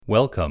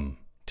Welcome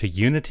to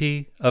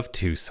Unity of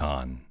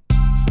Tucson.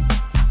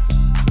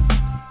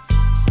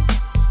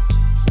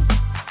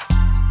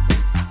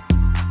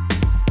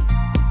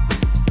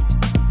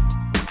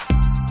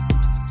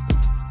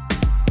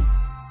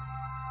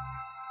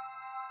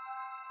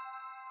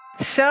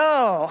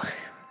 So,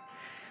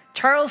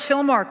 Charles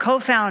Fillmore,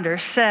 co-founder,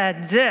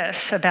 said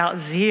this about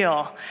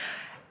zeal.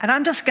 And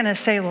I'm just going to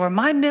say, Lord,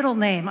 my middle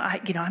name,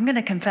 I'm going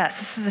to confess,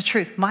 this is the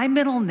truth. My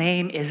middle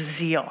name is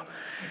Zeal.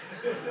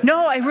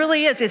 No, it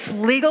really is. It's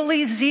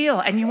legally Zeal.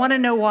 And you want to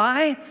know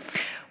why?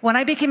 When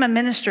I became a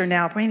minister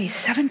now, maybe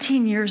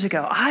 17 years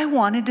ago, I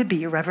wanted to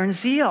be Reverend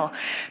Zeal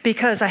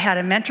because I had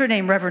a mentor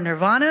named Reverend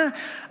Nirvana,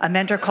 a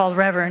mentor called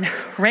Reverend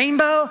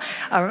Rainbow,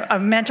 a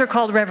mentor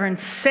called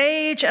Reverend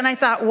Sage, and I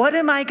thought, what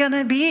am I going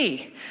to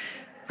be?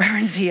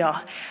 Reverend Zeal.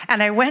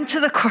 And I went to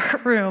the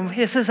courtroom.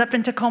 This is up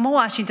in Tacoma,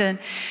 Washington,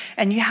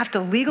 and you have to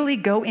legally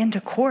go into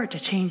court to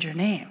change your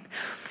name.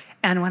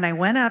 And when I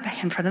went up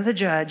in front of the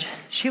judge,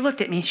 she looked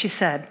at me, she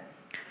said,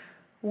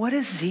 "What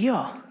is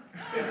zeal?"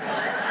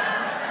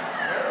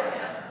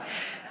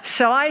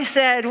 So I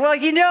said, well,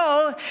 you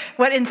know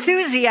what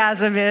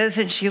enthusiasm is?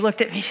 And she looked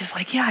at me, she's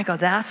like, yeah. I go,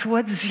 that's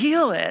what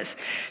zeal is.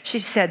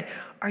 She said,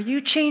 are you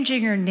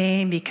changing your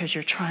name because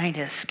you're trying to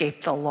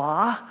escape the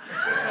law?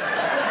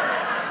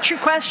 True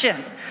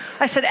question.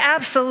 I said,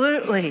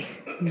 absolutely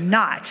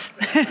not.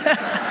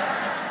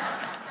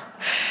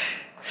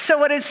 So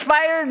what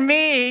inspired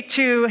me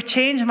to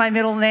change my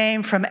middle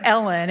name from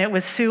Ellen, it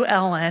was Sue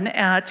Ellen,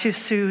 to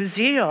Sue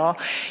Zeal,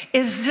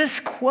 is this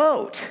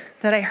quote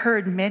that I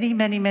heard many,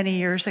 many, many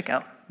years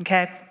ago,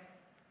 okay?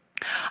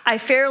 I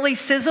fairly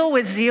sizzle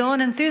with zeal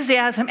and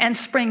enthusiasm and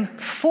spring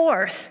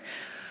forth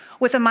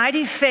with a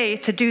mighty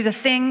faith to do the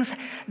things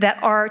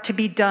that are to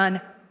be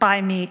done by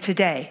me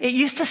today. It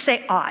used to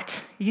say ought.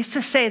 It used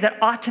to say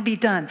that ought to be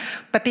done.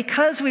 But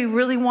because we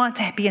really want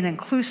to be an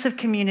inclusive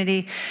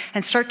community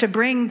and start to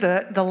bring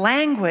the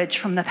language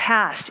from the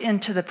past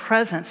into the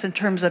present in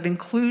terms of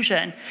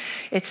inclusion,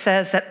 it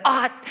says that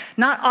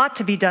not ought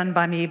to be done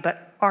by me,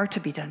 but are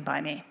to be done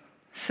by me.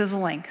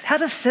 Sizzling. How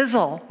does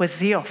sizzle with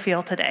zeal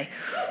feel today?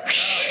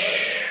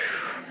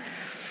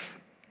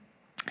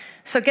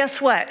 So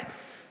guess what?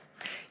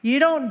 You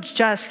don't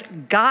just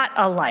got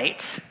a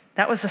light.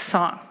 That was a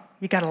song.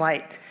 You got a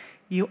light.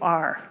 You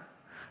are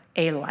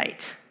a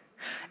light.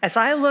 As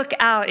I look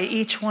out at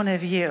each one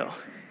of you,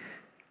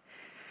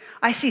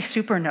 I see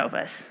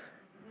supernovas.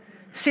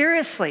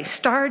 Seriously,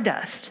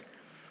 stardust.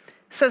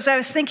 So as I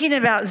was thinking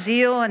about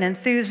zeal and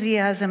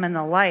enthusiasm and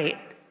the light,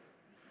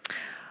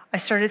 I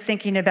started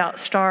thinking about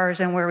stars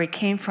and where we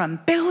came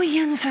from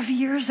billions of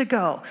years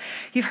ago.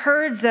 You've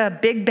heard the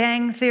Big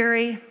Bang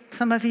Theory,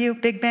 some of you,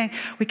 Big Bang.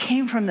 We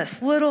came from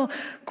this little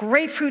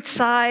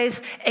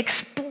grapefruit-sized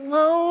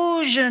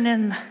explosion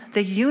in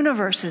the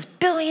universes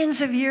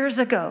billions of years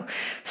ago.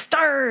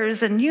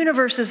 Stars and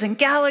universes and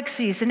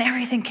galaxies and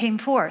everything came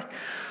forth.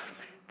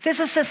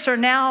 Physicists are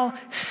now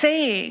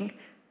saying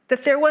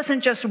that there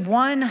wasn't just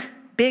one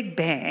Big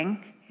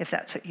Bang, if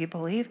that's what you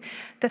believe,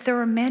 that there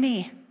were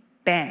many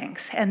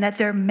bangs, and that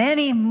there are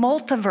many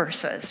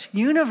multiverses,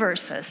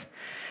 universes.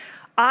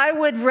 I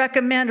would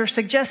recommend or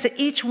suggest that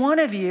each one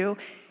of you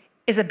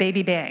is a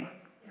baby bang.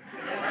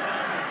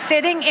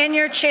 Sitting in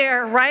your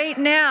chair right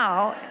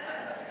now,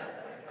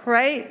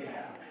 right?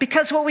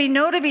 Because what we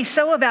know to be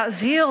so about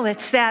zeal,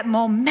 it's that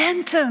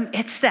momentum,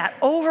 it's that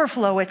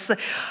overflow,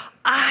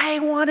 I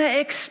want to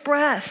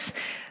express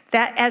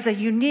that as a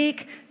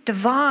unique,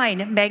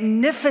 divine,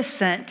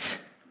 magnificent,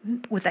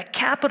 with a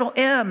capital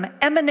M,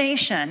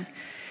 emanation.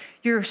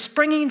 You're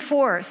springing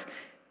forth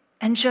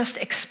and just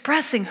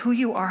expressing who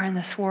you are in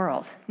this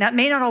world. Now, it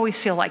may not always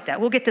feel like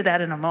that. We'll get to that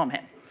in a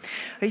moment.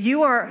 But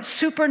you are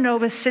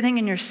supernovas sitting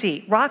in your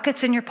seat,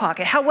 rockets in your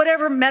pocket,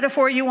 whatever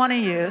metaphor you want to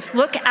use.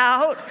 Look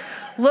out,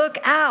 look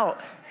out.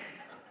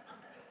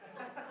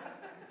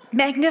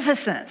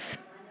 Magnificence.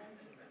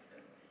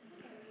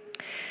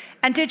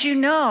 And did you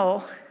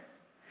know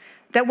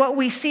that what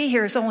we see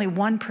here is only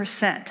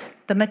 1%?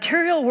 The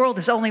material world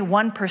is only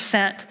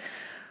 1%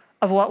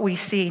 of what we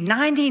see.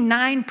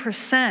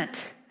 99%,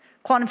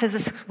 quantum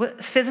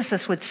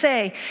physicists would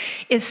say,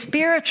 is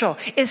spiritual,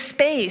 is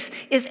space,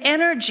 is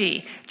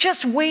energy,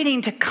 just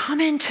waiting to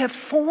come into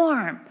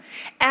form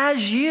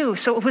as you.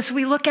 So as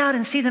we look out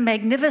and see the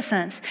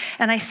magnificence,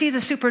 and I see the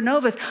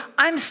supernovas,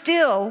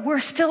 we're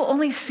still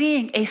only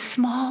seeing a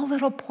small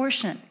little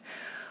portion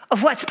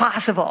of what's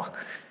possible.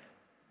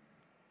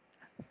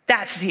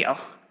 That's zeal.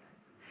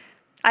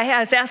 I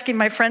was asking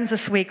my friends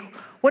this week,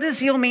 what does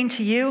zeal mean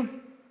to you?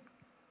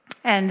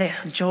 And the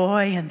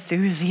joy,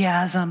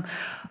 enthusiasm,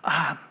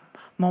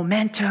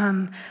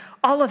 momentum,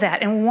 all of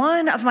that. And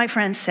one of my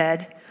friends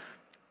said,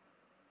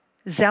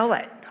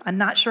 zealot. I'm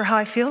not sure how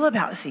I feel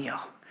about zeal.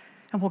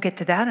 And we'll get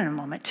to that in a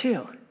moment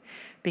too.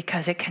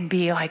 Because it can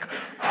be like,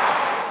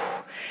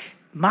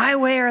 my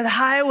way or the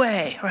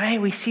highway, right?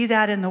 We see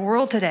that in the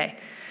world today.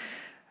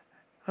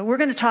 But we're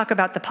going to talk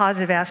about the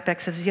positive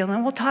aspects of zeal.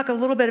 And we'll talk a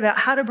little bit about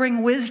how to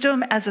bring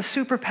wisdom as a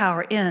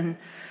superpower in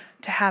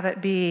to have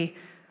it be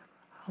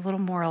a little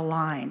more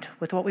aligned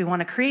with what we want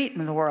to create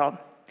in the world.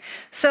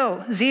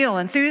 So, zeal,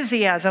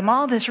 enthusiasm,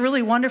 all this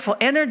really wonderful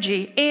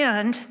energy,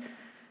 and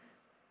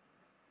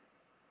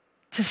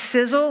to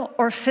sizzle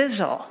or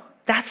fizzle?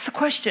 That's the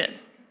question.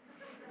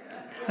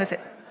 What is it?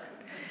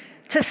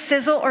 To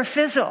sizzle or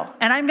fizzle.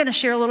 And I'm going to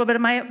share a little bit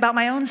about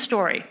my own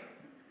story.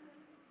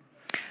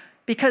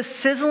 Because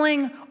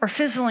sizzling or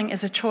fizzling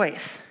is a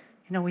choice.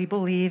 You know, we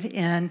believe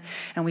in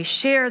and we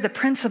share the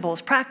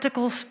principles,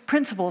 practical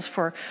principles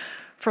for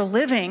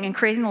living and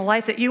creating the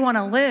life that you want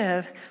to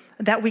live,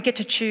 that we get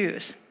to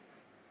choose.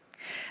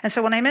 And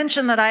so when I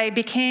mentioned that I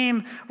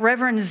became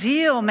Reverend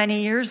Zeal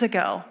many years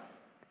ago,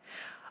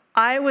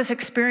 I was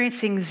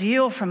experiencing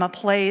zeal from a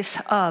place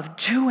of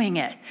doing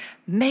it,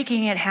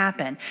 making it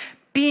happen,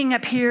 being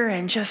up here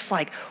and just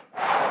like,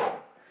 whew,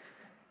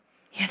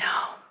 you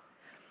know.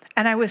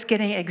 And I was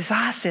getting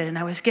exhausted and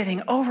I was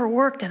getting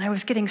overworked and I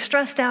was getting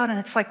stressed out. And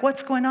it's like,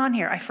 what's going on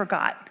here? I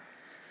forgot,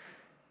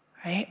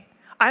 right?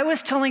 I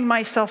was telling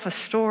myself a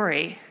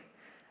story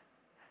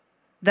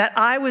that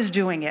I was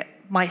doing it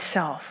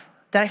myself,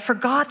 that I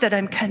forgot that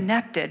I'm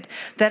connected,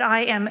 that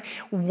I am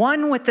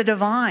one with the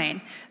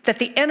divine, that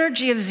the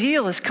energy of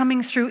zeal is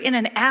coming through in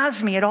and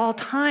as me at all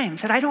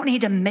times, that I don't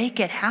need to make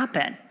it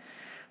happen.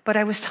 But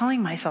I was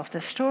telling myself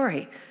this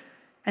story.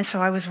 And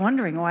so I was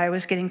wondering why I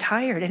was getting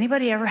tired.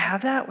 Anybody ever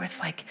have that? Where it's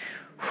like,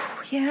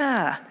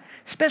 yeah,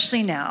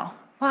 especially now,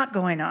 a lot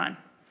going on.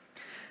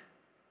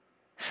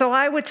 So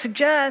I would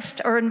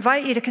suggest or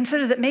invite you to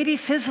consider that maybe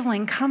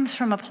fizzling comes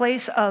from a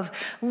place of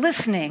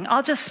listening.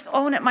 I'll just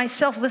own it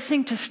myself,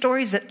 listening to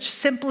stories that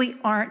simply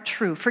aren't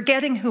true,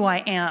 forgetting who I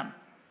am,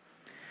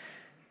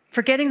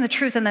 forgetting the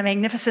truth and the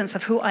magnificence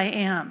of who I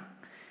am,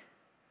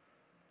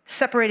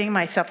 separating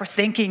myself or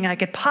thinking I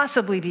could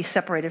possibly be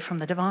separated from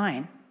the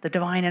divine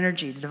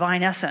energy, the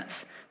divine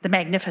essence, the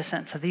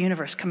magnificence of the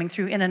universe coming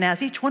through in and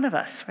as each one of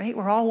us, right?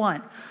 We're all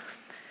one.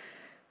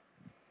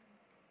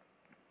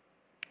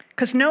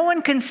 Because no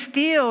one can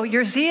steal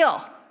your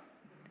zeal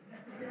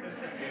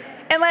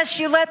unless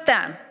you let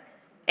them,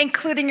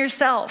 including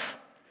yourself.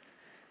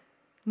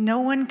 No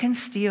one can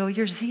steal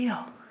your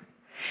zeal.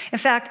 In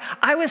fact,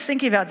 I was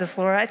thinking about this,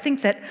 Laura. I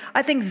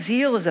think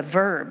zeal is a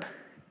verb.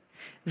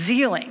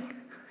 Zealing.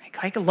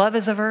 Like love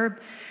is a verb.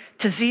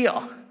 To zeal.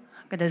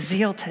 I'm going to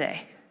zeal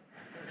today.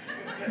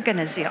 I'm going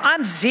to zeal.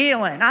 I'm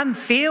zealing. I'm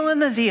feeling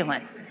the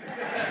zealing.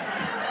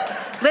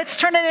 Let's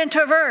turn it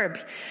into a verb.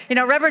 You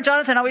know, Reverend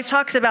Jonathan always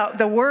talks about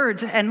the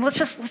words, and let's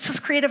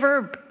just create a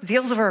verb.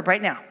 Zeal's a verb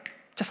right now,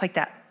 just like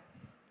that.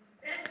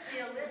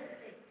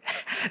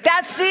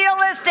 That's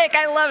zealistic.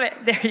 I love it.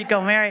 There you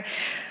go, Mary.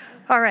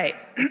 All right.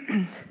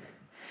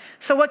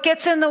 So what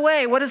gets in the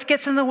way? What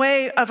gets in the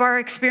way of our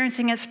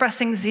experiencing and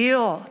expressing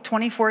zeal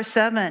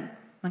 24/7?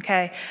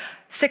 Okay,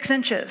 6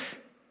 inches,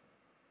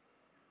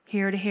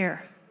 here to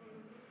here,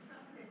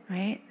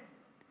 right?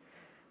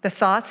 The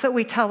thoughts that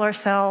we tell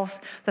ourselves,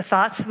 the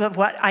thoughts of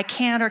what I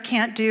can or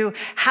can't do,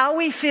 how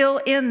we feel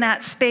in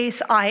that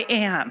space I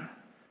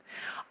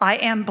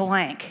am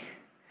blank.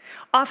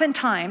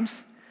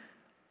 Oftentimes,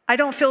 I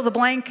don't fill the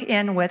blank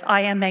in with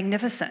I am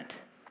magnificent.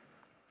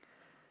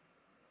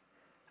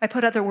 I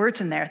put other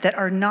words in there that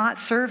are not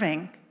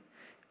serving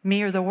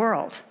me or the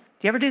world.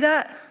 Do you ever do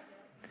that?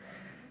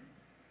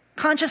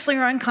 Consciously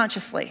or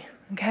unconsciously,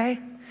 okay?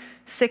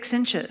 6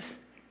 inches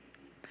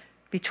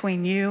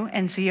between you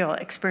and zeal,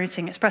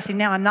 experiencing, expressing.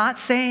 Now, I'm not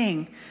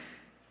saying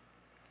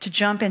to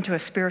jump into a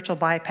spiritual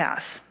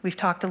bypass. We've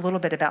talked a little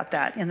bit about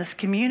that in this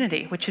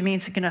community, which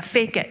means you're going to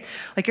fake it.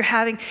 Like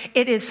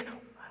it is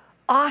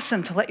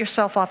awesome to let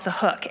yourself off the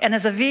hook. And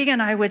as a vegan,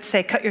 I would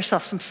say cut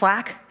yourself some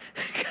slack.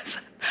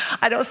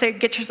 I don't say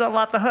get yourself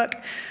off the hook.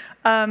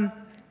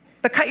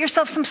 But cut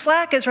yourself some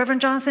slack, as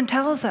Reverend Jonathan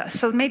tells us.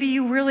 So maybe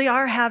you really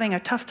are having a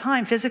tough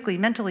time physically,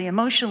 mentally,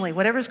 emotionally,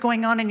 whatever's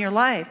going on in your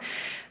life.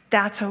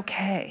 That's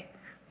okay.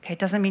 Okay, it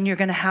doesn't mean you're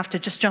going to have to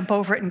just jump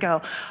over it and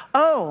go,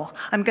 oh,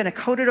 I'm going to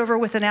coat it over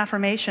with an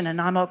affirmation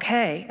and I'm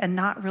okay, and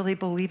not really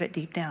believe it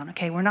deep down.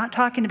 Okay, we're not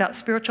talking about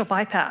spiritual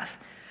bypass.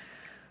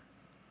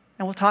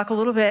 And we'll talk a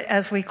little bit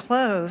as we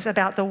close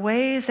about the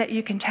ways that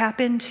you can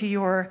tap into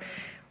your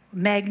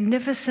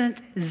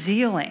magnificent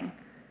zealing,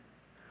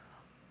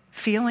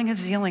 feeling of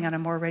zealing on a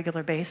more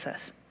regular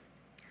basis.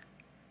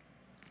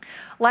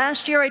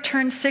 Last year I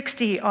turned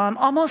 60,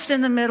 almost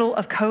in the middle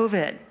of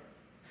COVID.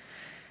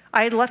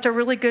 I had left a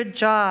really good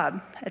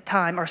job at the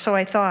time, or so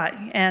I thought,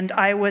 and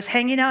I was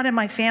hanging out in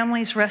my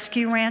family's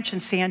rescue ranch in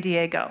San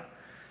Diego.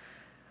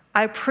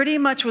 I pretty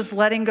much was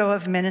letting go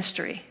of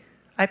ministry.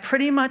 I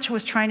pretty much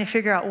was trying to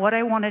figure out what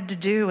I wanted to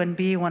do and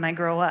be when I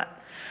grow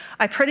up.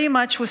 I pretty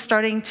much was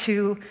starting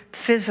to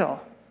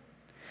fizzle.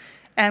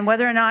 And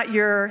whether or not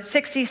you're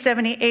 60,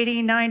 70,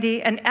 80,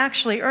 90, and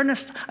actually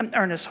Ernest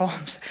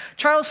Holmes,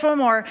 Charles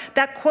Fillmore,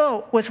 that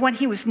quote was when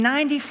he was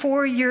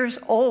 94 years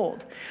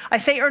old. I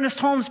say Ernest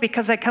Holmes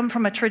because I come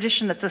from a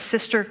tradition that's a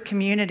sister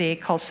community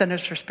called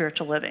Centers for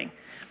Spiritual Living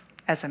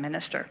as a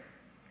minister.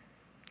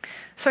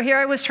 So here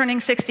I was turning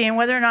 60, and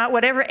whether or not,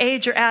 whatever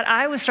age you're at,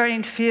 I was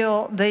starting to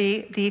feel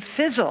the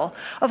fizzle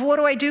of what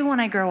do I do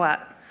when I grow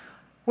up?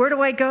 Where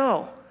do I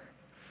go?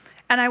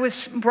 And I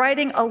was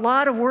writing a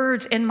lot of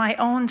words in my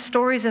own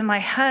stories in my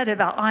head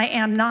about, I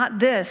am not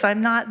this,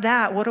 I'm not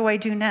that, what do I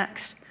do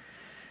next?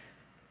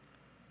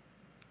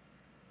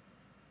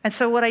 And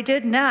so what I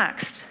did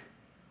next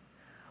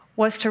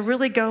was to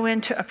really go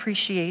into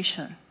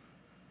appreciation.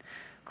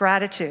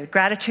 Gratitude.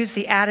 Gratitude's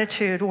the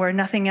attitude where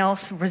nothing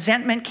else,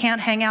 resentment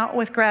can't hang out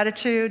with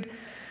gratitude.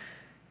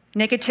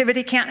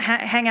 Negativity can't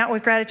hang out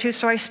with gratitude.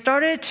 So I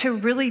started to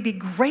really be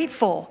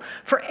grateful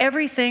for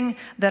everything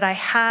that I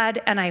had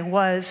and I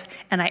was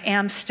and I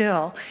am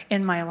still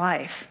in my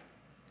life.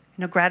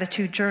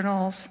 Gratitude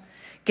journals,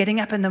 getting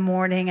up in the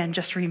morning and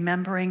just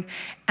remembering,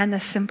 and the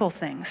simple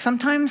things.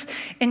 Sometimes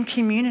in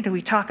community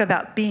we talk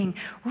about being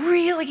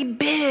really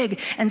big,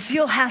 and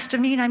zeal has to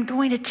mean I'm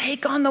going to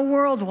take on the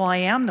world. Well, I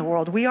am the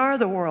world. We are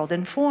the world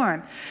in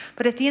form.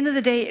 But at the end of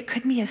the day, it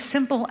could be as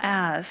simple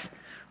as,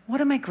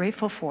 what am I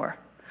grateful for?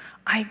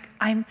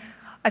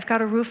 I've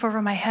got a roof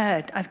over my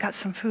head. I've got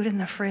some food in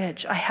the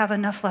fridge. I have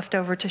enough left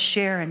over to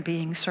share and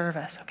being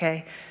service,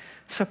 okay?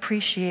 So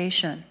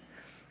appreciation.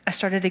 I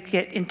started to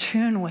get in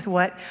tune with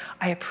what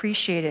I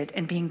appreciated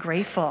and being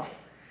grateful.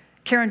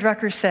 Karen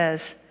Drucker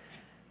says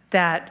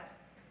that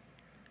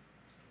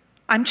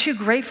I'm too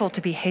grateful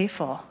to be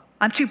hateful.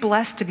 I'm too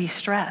blessed to be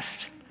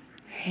stressed,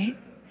 right?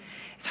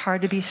 It's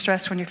hard to be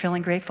stressed when you're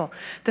feeling grateful.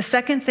 The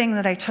second thing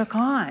that I took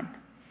on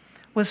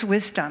was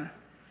wisdom.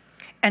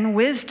 And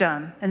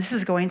wisdom, and this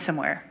is going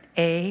somewhere,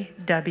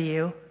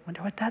 A-W,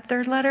 wonder what that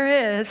third letter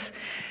is,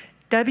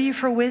 W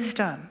for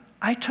wisdom.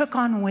 I took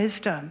on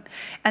wisdom.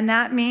 And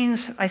that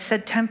means, I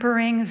said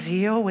tempering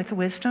zeal with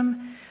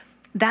wisdom.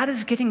 That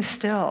is getting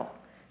still,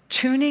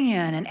 tuning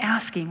in and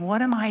asking,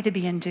 what am I to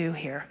be and do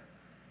here?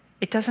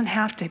 It doesn't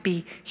have to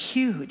be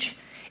huge.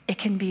 It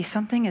can be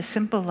something as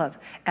simple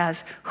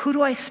as who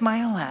do I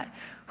smile at?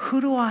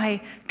 Who do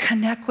I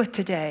connect with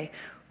today?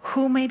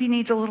 Who maybe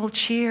needs a little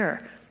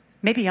cheer?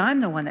 Maybe I'm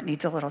the one that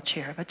needs a little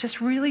cheer, but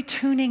just really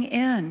tuning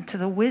in to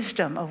the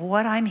wisdom of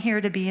what I'm here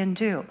to be and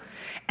do,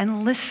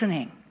 and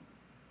listening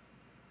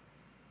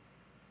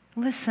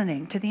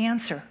to the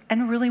answer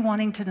and really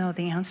wanting to know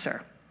the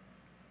answer.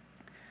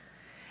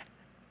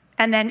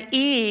 And then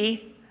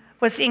E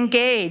was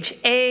engage,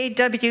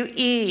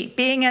 A-W-E,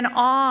 being in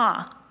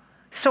awe.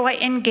 So I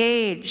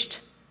engaged.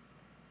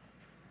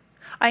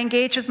 I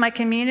engage with my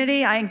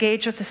community. I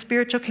engage with the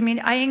spiritual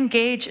community. I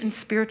engage in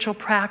spiritual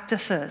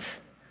practices,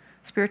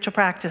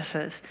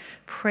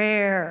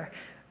 prayer,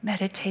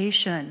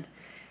 meditation,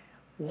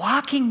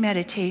 walking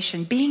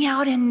meditation, being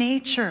out in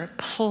nature,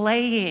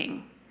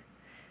 playing,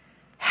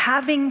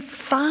 having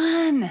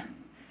fun,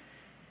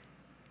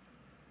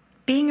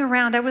 being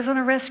around. I was on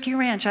a rescue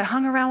ranch. I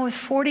hung around with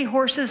 40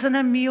 horses and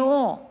a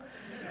mule,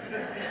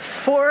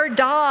 4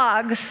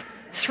 dogs,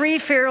 3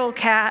 feral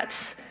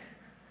cats,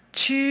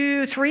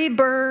 3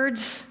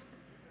 birds,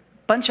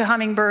 bunch of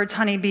hummingbirds,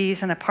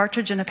 honeybees, and a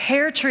partridge in a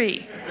pear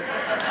tree.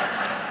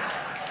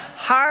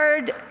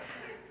 Hard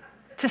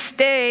to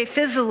stay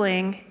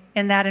fizzling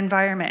in that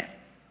environment.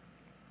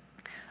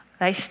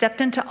 I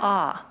stepped into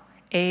awe,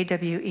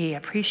 A-W-E,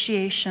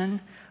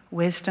 appreciation,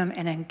 wisdom,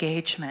 and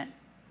engagement,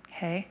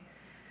 okay?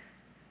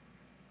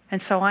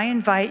 And so I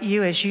invite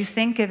you, as you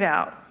think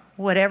about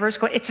whatever's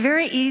going, it's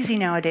very easy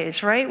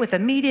nowadays, right? With the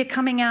media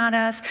coming at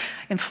us,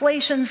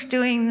 inflation's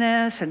doing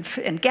this,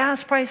 and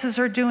gas prices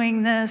are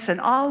doing this,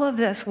 and all of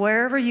this,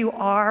 wherever you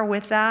are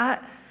with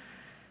that,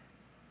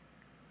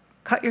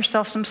 cut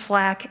yourself some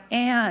slack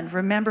and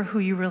remember who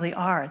you really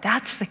are.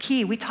 That's the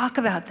key. We talk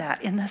about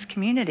that in this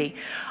community.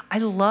 I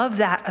love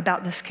that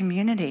about this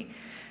community,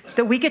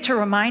 that we get to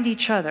remind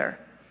each other.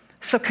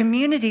 So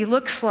community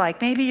looks like,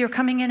 maybe you're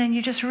coming in and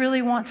you just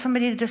really want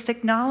somebody to just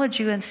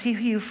acknowledge you and see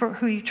who you for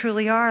who you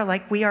truly are,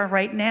 like we are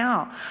right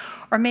now.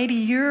 Or maybe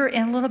you're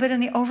in a little bit in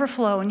the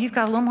overflow and you've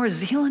got a little more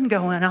zealand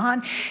going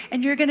on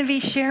and you're going to be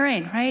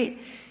sharing, right?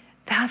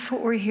 That's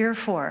what we're here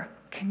for,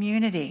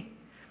 community.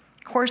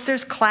 Of course,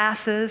 there's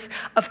classes.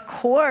 Of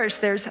course,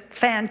 there's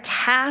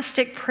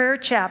fantastic prayer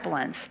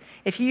chaplains.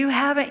 If you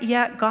haven't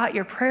yet got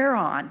your prayer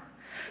on,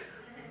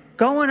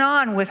 going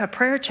on with a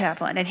prayer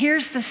chaplain. And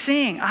here's the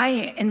thing.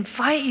 I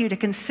invite you to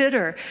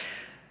consider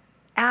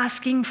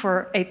asking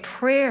for a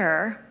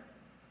prayer,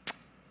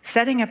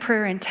 setting a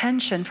prayer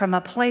intention from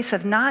a place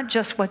of not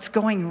just what's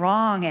going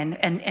wrong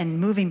and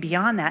moving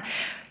beyond that,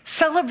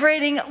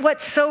 celebrating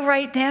what's so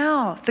right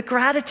now, the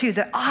gratitude,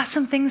 the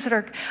awesome things that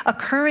are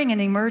occurring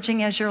and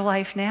emerging as your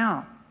life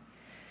now.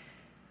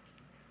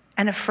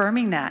 And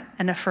affirming that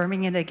and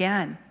affirming it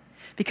again.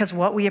 Because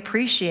what we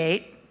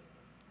appreciates.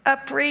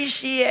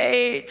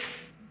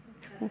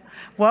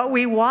 What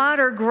we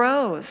water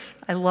grows.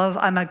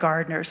 I'm a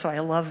gardener, so I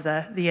love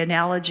the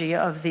analogy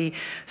of the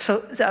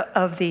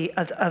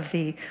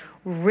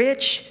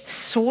rich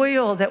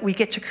soil that we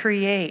get to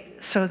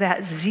create so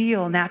that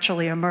zeal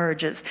naturally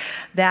emerges.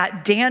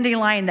 That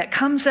dandelion that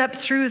comes up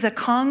through the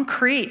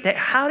concrete, that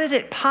how did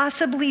it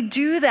possibly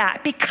do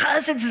that?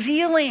 Because it's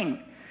zealing.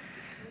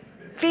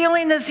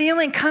 Feeling the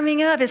zealing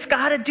coming up, it's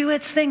got to do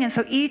its thing. And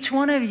so each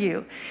one of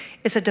you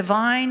is a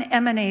divine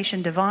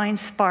emanation, divine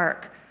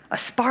spark, a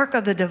spark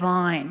of the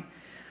divine,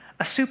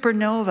 a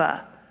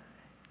supernova,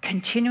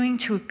 continuing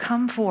to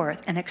come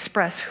forth and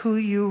express who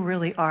you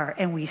really are.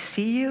 And we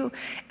see you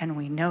and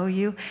we know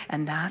you,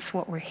 and that's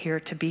what we're here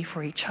to be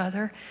for each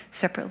other,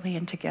 separately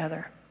and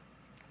together.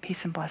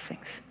 Peace and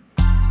blessings.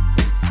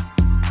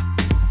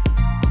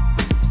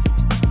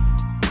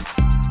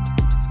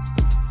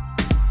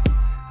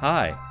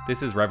 Hi,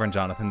 this is Reverend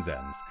Jonathan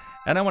Zenz,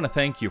 and I want to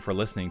thank you for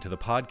listening to the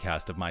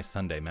podcast of my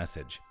Sunday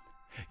message.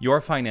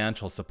 Your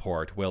financial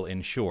support will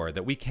ensure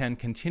that we can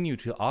continue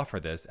to offer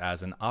this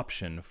as an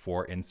option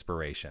for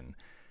inspiration.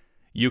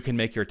 You can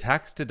make your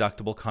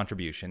tax-deductible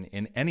contribution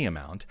in any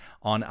amount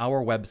on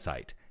our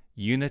website,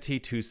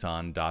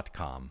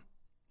 unitytucson.com.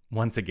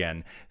 Once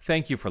again,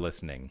 thank you for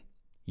listening.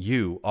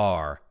 You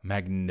are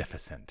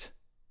magnificent.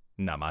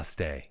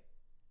 Namaste.